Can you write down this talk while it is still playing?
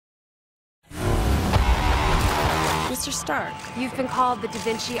Mr. Stark, you've been called the Da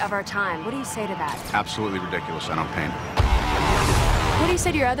Vinci of our time. What do you say to that? Absolutely ridiculous. I don't paint. What do you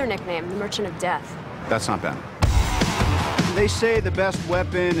say to your other nickname, the Merchant of Death? That's not bad. They say the best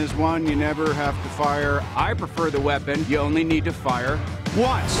weapon is one you never have to fire. I prefer the weapon you only need to fire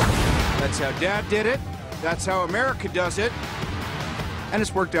once. That's how Dad did it. That's how America does it. And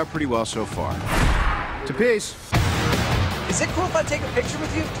it's worked out pretty well so far. To peace. Is it cool if I take a picture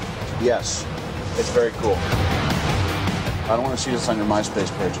with you? Yes, it's very cool. I don't want to see this on your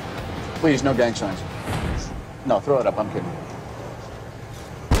MySpace page. Please, no gang signs. No, throw it up, I'm kidding.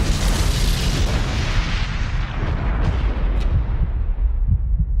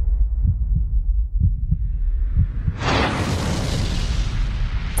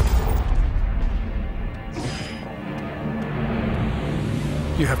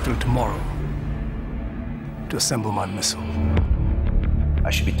 You have till tomorrow to assemble my missile.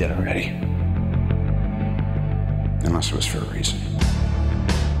 I should be dead already. Unless it was for a reason.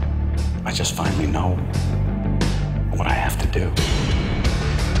 I just finally know what I have to do.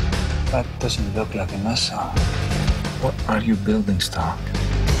 That doesn't look like a missile. What are you building, Stark?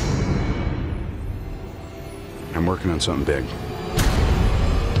 I'm working on something big.